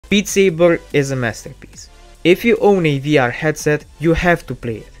Beat Saber is a masterpiece. If you own a VR headset, you have to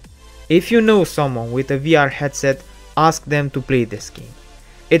play it. If you know someone with a VR headset, ask them to play this game.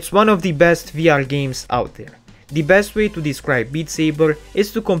 It's one of the best VR games out there. The best way to describe Beat Saber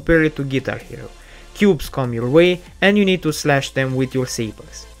is to compare it to Guitar Hero. Cubes come your way and you need to slash them with your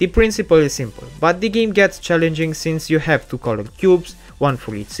sabers. The principle is simple, but the game gets challenging since you have to color cubes, one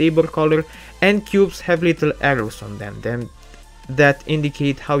for each saber color, and cubes have little arrows on them that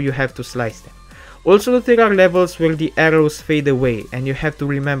indicate how you have to slice them. Also, there are levels where the arrows fade away and you have to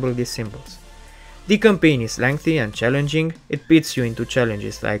remember the symbols. The campaign is lengthy and challenging. It pits you into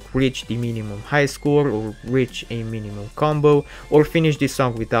challenges like reach the minimum high score, or reach a minimum combo, or finish the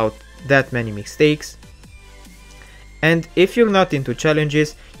song without that many mistakes. And if you're not into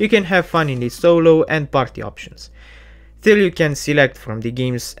challenges, you can have fun in the solo and party options. There you can select from the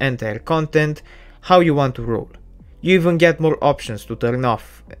game's entire content how you want to roll. You even get more options to turn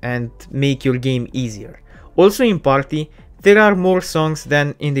off and make your game easier. Also in party, there are more songs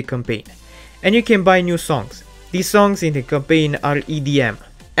than in the campaign, and you can buy new songs. The songs in the campaign are EDM,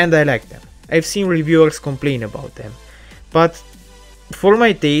 and I like them. I've seen reviewers complain about them, but for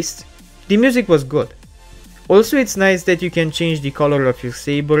my taste, the music was good. Also, it's nice that you can change the color of your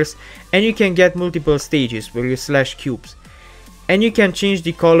sabers, and you can get multiple stages where you slash cubes, and you can change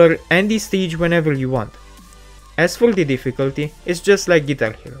the color and the stage whenever you want. As for the difficulty, it's just like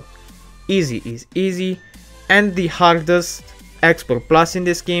Guitar Hero. Easy is easy, and the hardest, Expert Plus in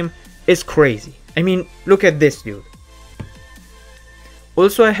this game, is crazy. I mean, look at this dude.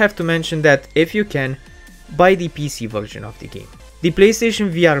 Also, I have to mention that if you can, buy the PC version of the game. The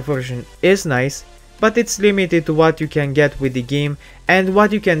PlayStation VR version is nice, but it's limited to what you can get with the game and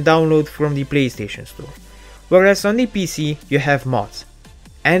what you can download from the PlayStation Store. Whereas on the PC, you have mods,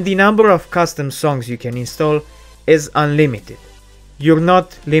 and the number of custom songs you can install is unlimited. You're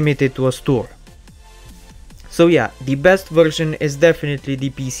not limited to a store. So yeah, the best version is definitely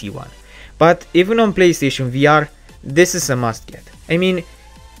the PC one. But even on PlayStation VR, this is a must get. I mean,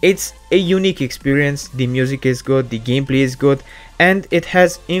 it's a unique experience, the music is good, the gameplay is good, and it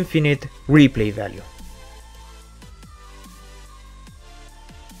has infinite replay value.